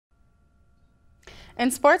In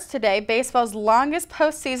sports today, baseball's longest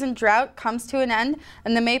postseason drought comes to an end,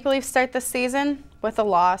 and the Maple Leafs start the season with a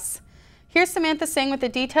loss. Here's Samantha Singh with the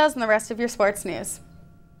details and the rest of your sports news.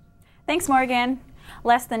 Thanks, Morgan.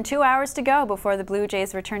 Less than 2 hours to go before the Blue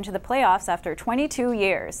Jays return to the playoffs after 22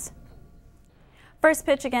 years. First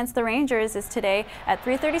pitch against the Rangers is today at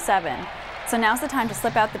 3:37, so now's the time to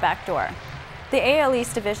slip out the back door. The AL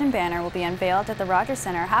East Division banner will be unveiled at the Rogers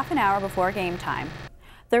Center half an hour before game time.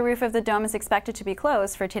 The roof of the dome is expected to be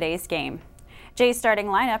closed for today's game. Jays starting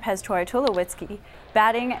lineup has Troy Tulowitzki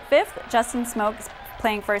batting fifth, Justin Smoke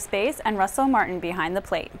playing first base, and Russell Martin behind the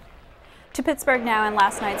plate. To Pittsburgh now in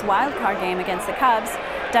last night's wild-card game against the Cubs,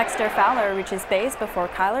 Dexter Fowler reaches base before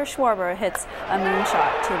Kyler Schwarber hits a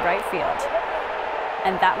moonshot to right field.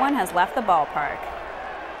 And that one has left the ballpark.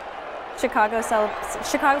 Chicago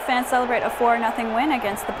fans celebrate a 4-0 win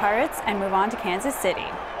against the Pirates and move on to Kansas City.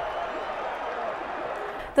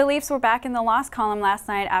 The Leafs were back in the loss column last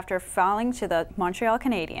night after falling to the Montreal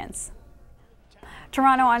Canadiens.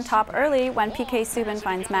 Toronto on top early when PK Subban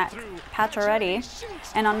finds Matt Pacioretty,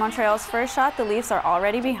 and on Montreal's first shot, the Leafs are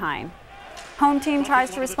already behind. Home team tries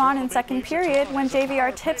to respond in second period when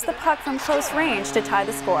JVR tips the puck from close range to tie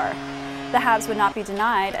the score. The Habs would not be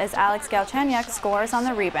denied as Alex Galchenyuk scores on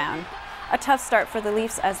the rebound. A tough start for the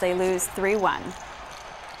Leafs as they lose 3-1.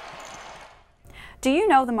 Do you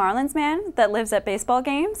know the Marlins man that lives at baseball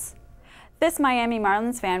games? This Miami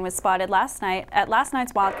Marlins fan was spotted last night at last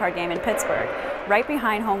night's wildcard game in Pittsburgh, right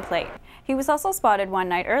behind home plate. He was also spotted one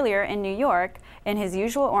night earlier in New York in his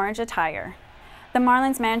usual orange attire. The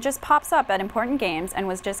Marlins man just pops up at important games and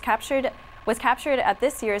was captured at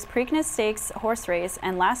this year's Preakness Stakes horse race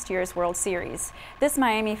and last year's World Series. This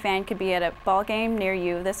Miami fan could be at a ball game near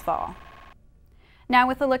you this fall. Now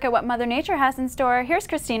with a look at what Mother Nature has in store, here's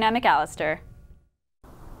Christina McAllister.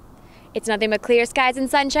 It's nothing but clear skies and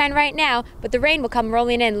sunshine right now, but the rain will come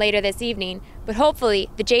rolling in later this evening. But hopefully,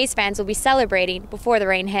 the Jays fans will be celebrating before the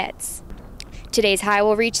rain hits. Today's high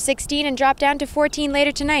will reach 16 and drop down to 14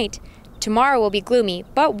 later tonight. Tomorrow will be gloomy,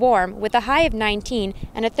 but warm, with a high of 19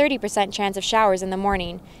 and a 30% chance of showers in the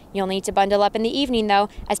morning. You'll need to bundle up in the evening, though,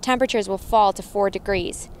 as temperatures will fall to 4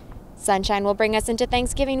 degrees. Sunshine will bring us into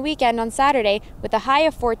Thanksgiving weekend on Saturday with a high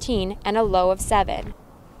of 14 and a low of 7.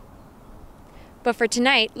 But for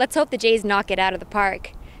tonight, let's hope the Jays knock it out of the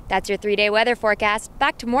park. That's your 3-day weather forecast.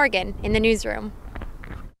 Back to Morgan in the newsroom.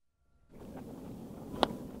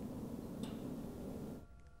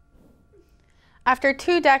 After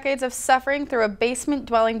 2 decades of suffering through a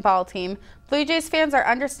basement-dwelling ball team, Blue Jays fans are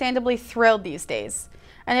understandably thrilled these days.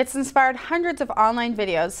 And it's inspired hundreds of online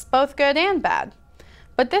videos, both good and bad.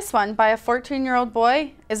 But this one, by a 14-year-old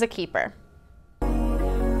boy, is a keeper.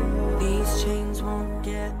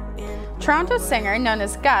 Toronto singer known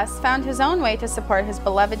as Gus found his own way to support his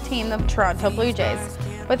beloved team, the Toronto Blue Jays.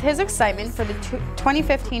 With his excitement for the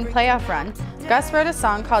 2015 playoff run, Gus wrote a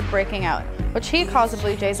song called Breaking Out, which he calls a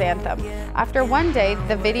Blue Jays anthem. After one day,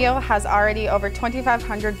 the video has already over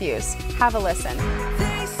 2,500 views. Have a listen.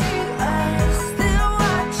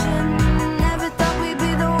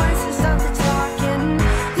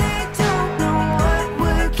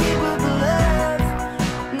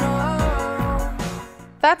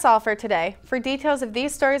 That's all for today. For details of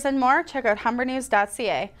these stories and more, check out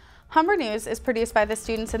humbernews.ca. Humber News is produced by the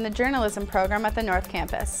students in the journalism program at the North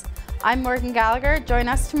Campus. I'm Morgan Gallagher. Join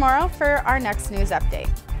us tomorrow for our next news update.